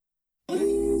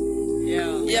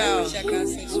Yo,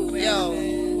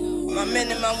 my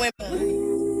men and my women.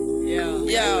 Yo,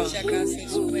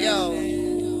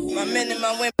 my men and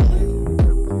my women.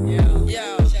 Yo.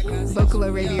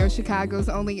 Vocalo Radio, Chicago's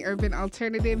only urban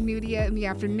alternative. Nudia in the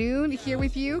afternoon, here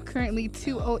with you. Currently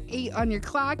 2:08 on your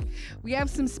clock. We have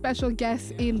some special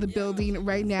guests in the building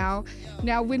right now.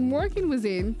 Now, when Morgan was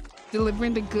in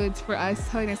delivering the goods for us,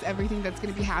 telling us everything that's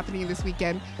going to be happening this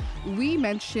weekend, we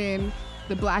mentioned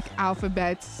the Black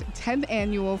Alphabet's 10th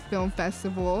annual film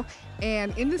festival.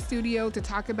 And in the studio to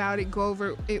talk about it, go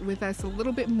over it with us a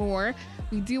little bit more,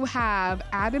 we do have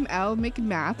Adam L.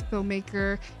 McMath,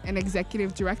 filmmaker and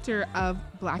executive director of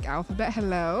Black Alphabet.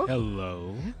 Hello.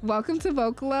 Hello. Welcome to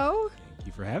Vocalo. Thank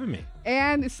you for having me.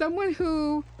 And someone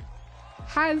who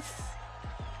has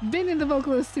been in the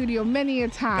Vocalo studio many a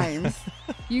times.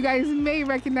 You guys may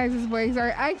recognize his voice.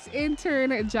 Our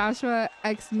ex-intern, Joshua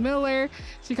X. Miller,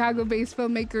 Chicago-based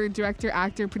filmmaker, director,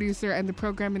 actor, producer, and the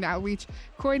program and outreach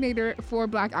coordinator for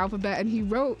Black Alphabet. And he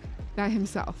wrote that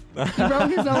himself. He wrote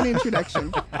his own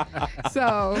introduction.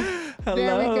 So,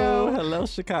 there we go. Hello,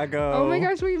 Chicago. Oh my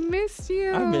gosh, we missed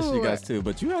you. I missed you guys too,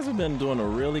 but you guys have been doing a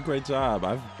really great job.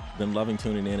 I've been loving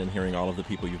tuning in and hearing all of the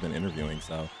people you've been interviewing,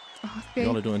 so you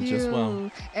all are doing just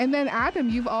well. And then Adam,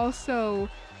 you've also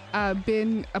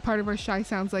been a part of our Shy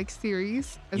Sounds Like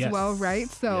series as well, right?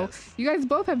 So you guys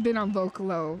both have been on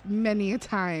Vocalo many a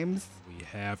times. We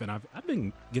have, and I've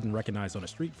been getting recognized on the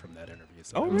street from that interview.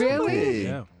 So Oh, really?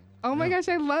 Yeah. Oh my gosh,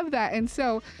 I love that. And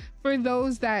so for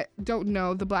those that don't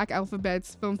know, the Black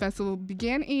Alphabet's Film Festival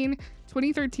began in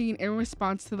 2013 in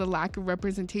response to the lack of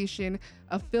representation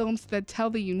of films that tell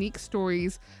the unique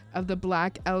stories of the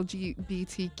Black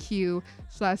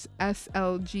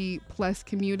LGBTQ/SLG plus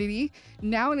community.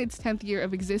 Now in its 10th year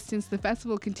of existence, the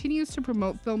festival continues to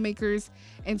promote filmmakers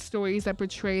and stories that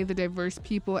portray the diverse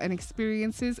people and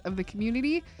experiences of the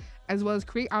community, as well as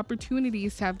create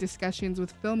opportunities to have discussions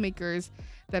with filmmakers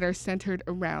that are centered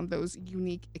around those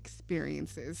unique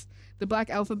experiences. The Black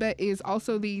Alphabet is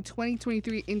also the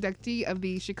 2023 inductee of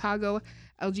the Chicago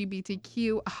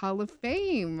LGBTQ Hall of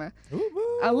Fame.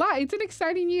 Ooh. A lot. It's an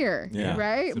exciting year,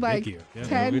 right? It's a Like big year. Yeah.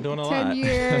 10, We're doing a 10 lot.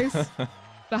 years,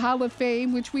 the Hall of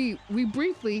Fame, which we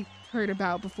briefly heard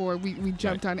about before we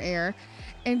jumped on air.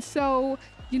 And so,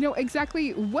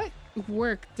 exactly what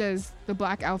work does the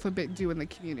Black Alphabet do in the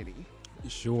community?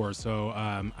 Sure. So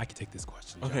I can take this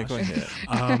question, Okay, Josh. go ahead.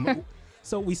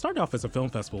 So we started off as a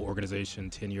film festival organization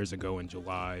 10 years ago in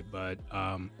July, but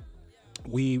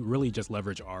we really just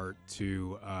leverage art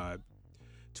to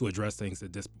address things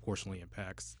that disproportionately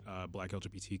impacts Black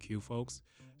LGBTQ folks.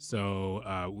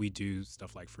 So we do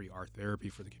stuff like free art therapy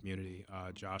for the community.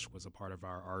 Josh was a part of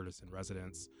our Artists in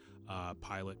Residence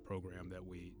pilot program that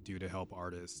we do to help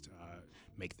artists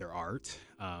make their art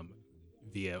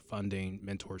via funding,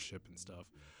 mentorship, and stuff.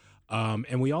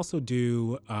 And we also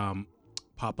do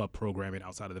pop-up programming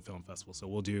outside of the film festival. So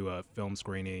we'll do a film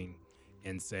screening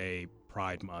in, say,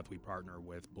 Pride Month. We partner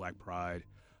with Black Pride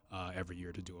every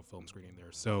year to do a film screening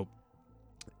there. So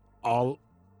all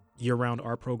year-round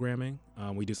art programming.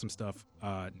 We do some stuff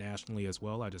nationally as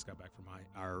well. I just got back from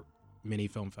our mini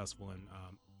film festival in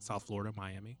South Florida,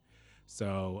 Miami.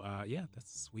 So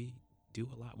we do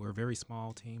a lot. We're a very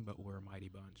small team, but we're a mighty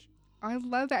bunch. I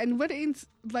love that. And what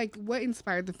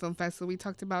inspired the film festival? We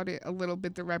talked about it a little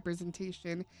bit, the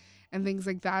representation and things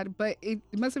like that, but it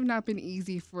must have not been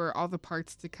easy for all the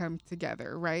parts to come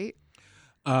together, right?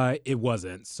 It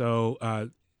wasn't. So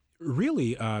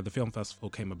really, the film festival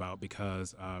came about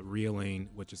because Reeling,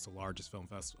 which is the largest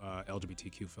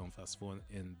LGBTQ film festival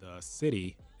in the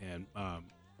city and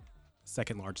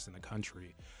second largest in the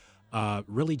country,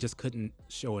 really just couldn't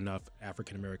show enough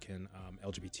African-American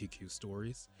LGBTQ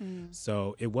stories.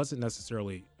 So it wasn't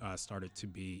necessarily started to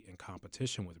be in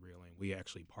competition with Reeling. We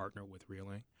actually partnered with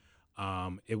Reeling.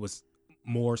 It was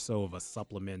more so of a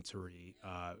supplementary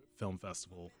film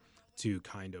festival to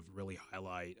kind of really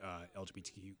highlight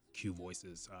LGBTQ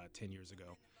voices 10 years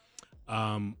ago.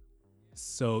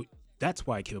 So that's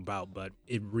why it came about, but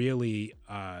it really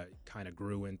kind of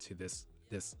grew into this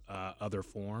other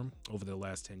form over the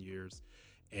last 10 years.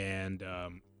 And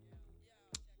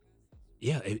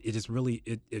it just really,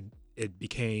 it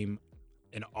became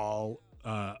an all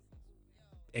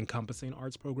encompassing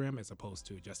arts program as opposed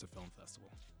to just a film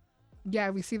festival.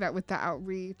 Yeah, we see that with the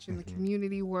outreach and the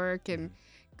community work and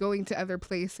going to other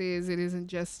places. It isn't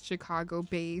just Chicago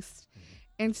based.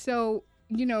 And so,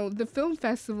 the film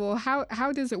festival,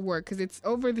 how does it work? Because it's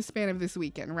over the span of this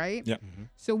weekend, right? Yeah.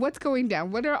 So what's going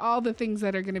down? What are all the things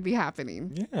that are going to be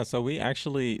happening? Yeah, so we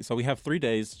have 3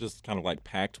 days just kind of like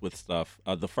packed with stuff.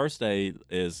 The first day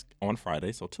is on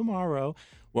Friday, so tomorrow.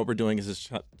 What we're doing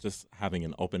is just having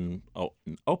an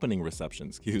opening reception,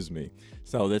 excuse me.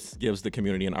 So this gives the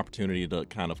community an opportunity to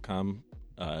kind of come,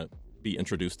 be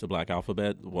introduced to Black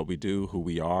Alphabet, what we do, who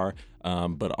we are,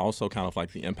 but also kind of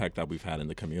like the impact that we've had in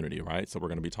the community, right? So we're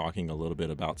going to be talking a little bit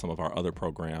about some of our other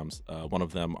programs. One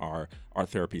of them are art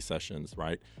therapy sessions,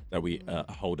 right, that we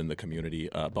hold in the community,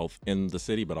 both in the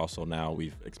city, but also now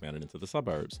we've expanded into the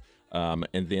suburbs. And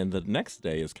then the next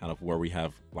day is kind of where we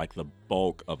have like the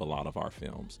bulk of a lot of our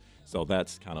films. So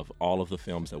that's kind of all of the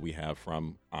films that we have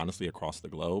from honestly across the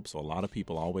globe. So a lot of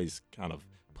people always kind of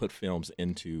put films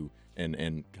into and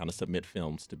kind of submit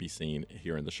films to be seen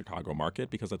here in the Chicago market,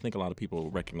 because I think a lot of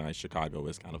people recognize Chicago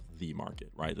as kind of the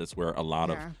market, right? That's where a lot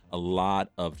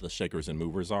of the shakers and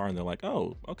movers are, and they're like,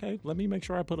 oh, okay, let me make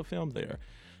sure I put a film there.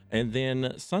 And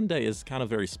then Sunday is kind of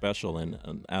very special,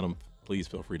 and Adam, please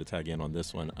feel free to tag in on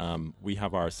this one. We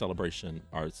have our celebration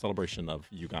of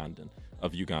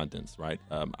Ugandans, right?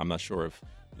 I'm not sure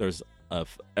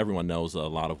if everyone knows a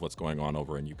lot of what's going on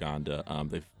over in Uganda.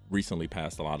 They've recently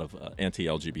passed a lot of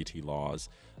anti-LGBT laws.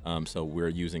 So we're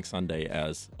using Sunday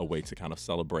as a way to kind of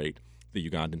celebrate the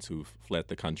Ugandans who've fled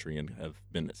the country and have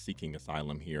been seeking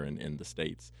asylum here in the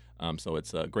States. So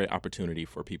it's a great opportunity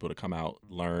for people to come out,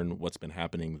 learn what's been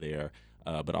happening there,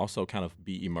 but also kind of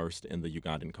be immersed in the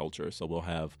Ugandan culture. So we'll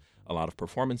have a lot of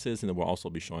performances, and then we'll also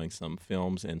be showing some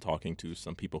films and talking to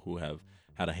some people who have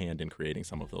had a hand in creating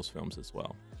some of those films as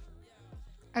well.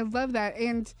 I love that.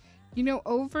 And,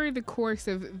 over the course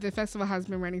of the festival has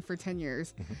been running for 10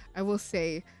 years, I will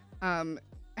say,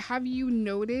 have you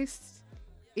noticed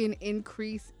an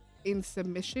increase in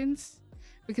submissions?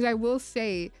 Because I will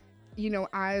say,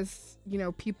 as,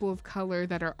 people of color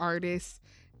that are artists,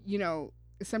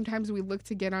 sometimes we look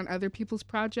to get on other people's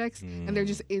projects and there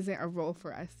just isn't a role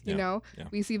for us,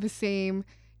 We see the same,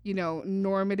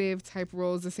 normative type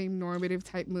roles, the same normative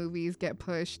type movies get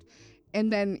pushed. And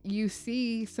then you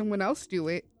see someone else do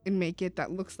it and make it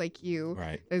that looks like you,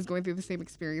 right, that is going through the same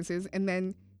experiences. And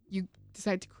then you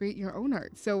decide to create your own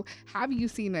art. So have you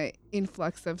seen an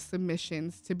influx of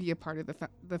submissions to be a part of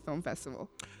the film festival?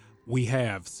 We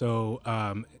have. So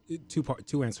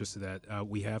two answers to that.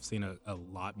 We have seen a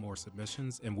lot more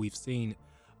submissions, and we've seen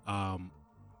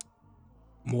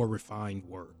more refined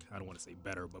work. I don't want to say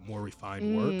better, but more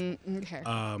refined work.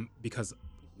 Okay. Because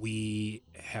we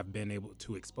have been able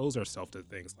to expose ourselves to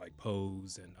things like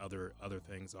Pose and other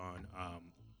things on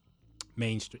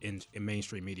in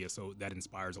mainstream media. So that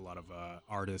inspires a lot of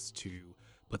artists to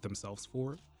put themselves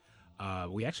forward.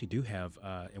 We actually do have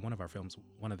in one of our films,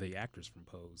 one of the actors from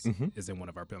Pose is in one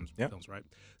of our films, right?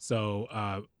 So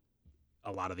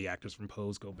a lot of the actors from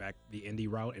Pose go back the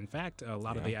indie route. In fact, a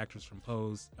lot of the actors from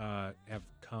Pose have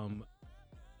come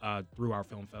through our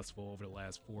film festival over the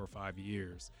last 4 or 5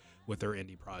 years with their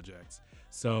indie projects.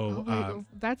 So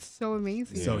that's so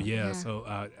amazing. So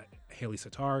so Haley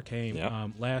Sitar came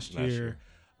last year.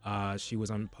 She was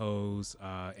on Pose.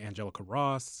 Angelica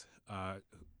Ross,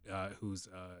 who's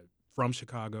from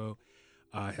Chicago,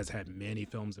 has had many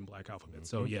films in Black Alphabet.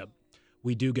 So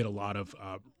we do get a lot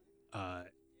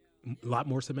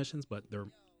more submissions, but they're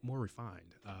more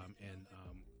refined and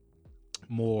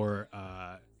more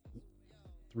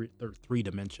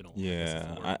three-dimensional.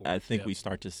 Yeah, I think we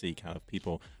start to see kind of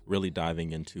people really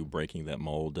diving into breaking that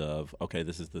mold of, okay,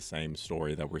 this is the same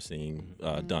story that we're seeing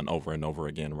done over and over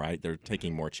again, right? They're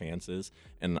taking more chances.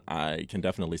 And I can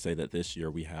definitely say that this year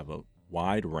we have a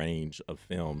wide range of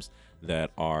films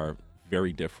that are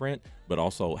very different, but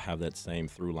also have that same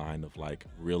through line of like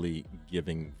really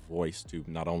giving voice to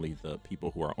not only the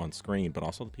people who are on screen, but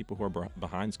also the people who are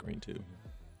behind screen too.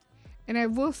 And I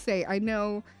will say, I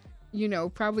know,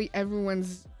 probably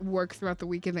everyone's work throughout the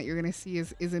weekend that you're going to see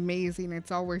is amazing.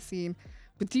 It's all we're seeing.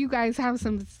 But do you guys have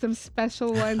some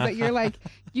special ones that you're like,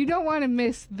 you don't want to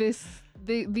miss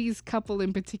these couple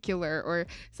in particular, or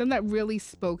some that really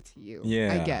spoke to you?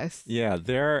 Yeah, I guess. Yeah,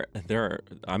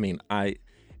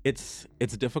 it's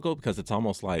difficult because it's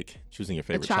almost like choosing your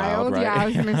favorite child, right? Yeah, I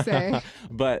was gonna say.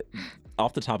 But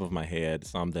off the top of my head,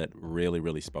 some that really,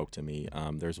 really spoke to me.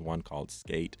 There's one called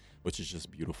Skate, which is just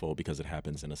beautiful because it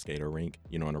happens in a skater rink,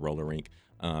 in a roller rink.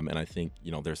 And I think,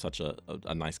 there's such a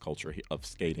nice culture of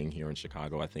skating here in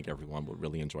Chicago. I think everyone would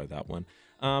really enjoy that one.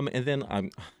 And then I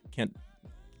can't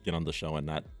get on the show and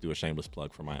not do a shameless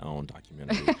plug for my own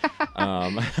documentary.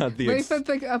 Let me put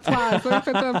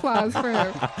the applause for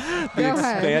him. The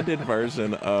expanded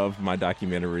version of my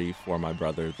documentary for my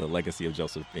brother, The Legacy of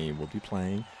Josephine, will be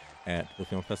playing at the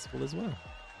film festival as well.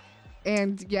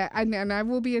 And yeah, and I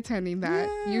will be attending that.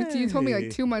 You told me like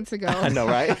 2 months ago. I know,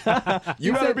 right?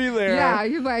 you better be there. Yeah,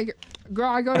 you're like, girl,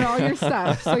 I go to all your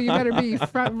stuff, so you better be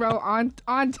front row on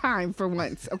time for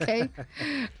once, okay?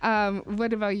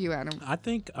 What about you, Adam? I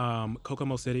think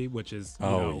Kokomo City, which is,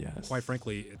 quite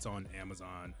frankly, it's on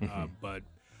Amazon. But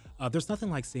there's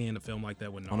nothing like seeing a film like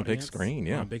that with an on audience, a big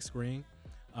screen, on a big screen,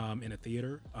 in a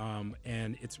theater.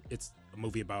 And it's a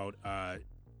movie about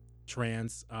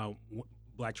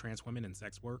Black trans women in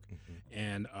sex work,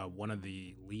 and one of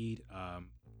the lead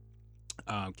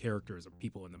characters or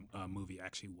people in the movie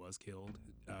actually was killed.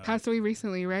 Passed away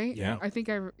recently, right? Yeah. I think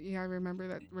I remember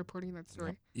that, reporting that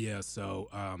story. Yeah, so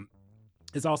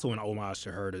it's also an homage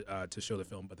to her to show the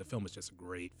film, but the film is just a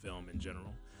great film in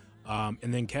general.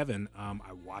 And then Kevin,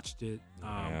 I watched it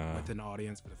with an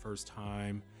audience for the first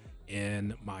time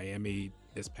in Miami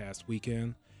this past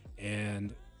weekend,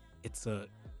 and it's a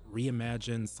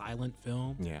reimagined silent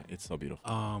film. Yeah, it's so beautiful.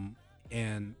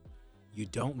 And you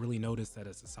don't really notice that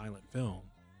it's a silent film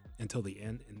until the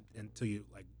end, until you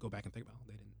like go back and think about,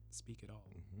 they didn't speak at all.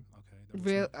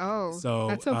 Okay, so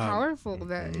that's so powerful.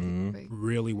 That like,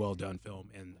 really well done film,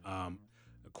 and of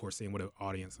course, seeing with an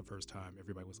audience the first time,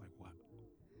 everybody was like, "What?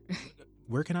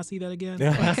 Where can I see that again?"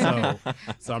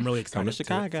 So I'm really excited to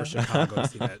Chicago. for Chicago to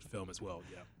see that film as well.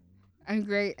 Yeah. I'm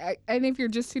great. And if you're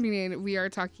just tuning in, we are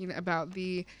talking about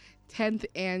the 10th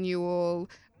annual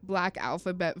Black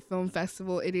Alphabet Film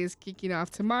Festival. It is kicking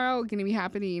off tomorrow, going to be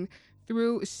happening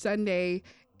through Sunday,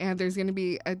 and there's going to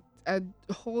be a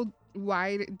whole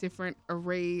wide different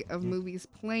array of movies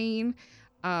playing.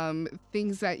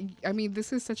 Things that, I mean,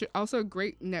 this is also a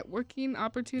great networking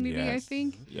opportunity, I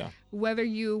think. Yeah. Whether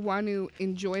you want to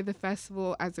enjoy the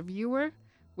festival as a viewer,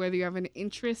 whether you have an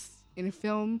interest in a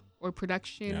film or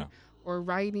production or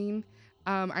writing,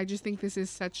 I just think this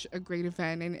is such a great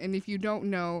event. And if you don't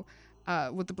know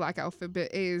what the Black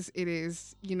Alphabet is, it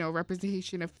is,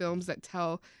 representation of films that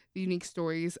tell the unique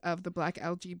stories of the Black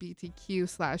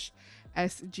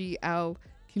LGBTQ/SGL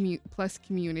plus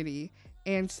community.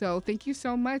 And so thank you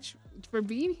so much for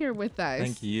being here with us.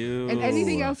 Thank you. And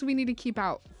anything else we need to keep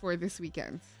out for this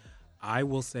weekend? I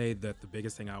will say that the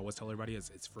biggest thing I always tell everybody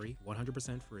is it's free,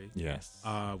 100% free. Yes.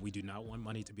 We do not want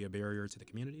money to be a barrier to the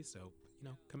community, so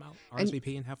come out,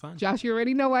 RSVP, and have fun. Josh, you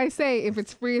already know what I say. If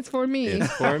it's free, it's for me.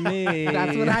 It's for me.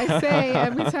 That's what I say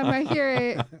every time I hear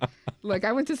it. Look,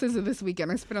 I went to SZA this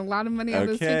weekend. I spent a lot of money on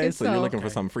those tickets. So you're looking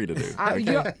for something free to do.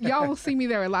 Y'all will see me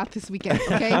there a lot this weekend,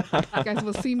 okay? You guys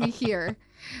will see me here.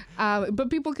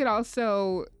 But people could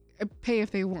also pay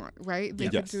if they want, right? They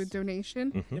could do a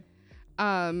donation. Yep.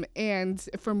 And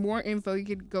for more info, you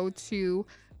could go to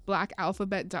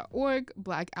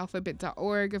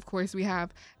blackalphabet.org. Of course, we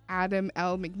have Adam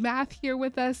L. McMath here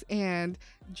with us and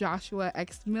Joshua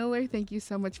X. Miller. Thank you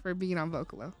so much for being on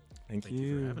Vocalo. Thank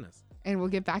you for having us. And we'll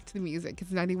get back to the music.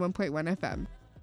 It's 91.1 FM.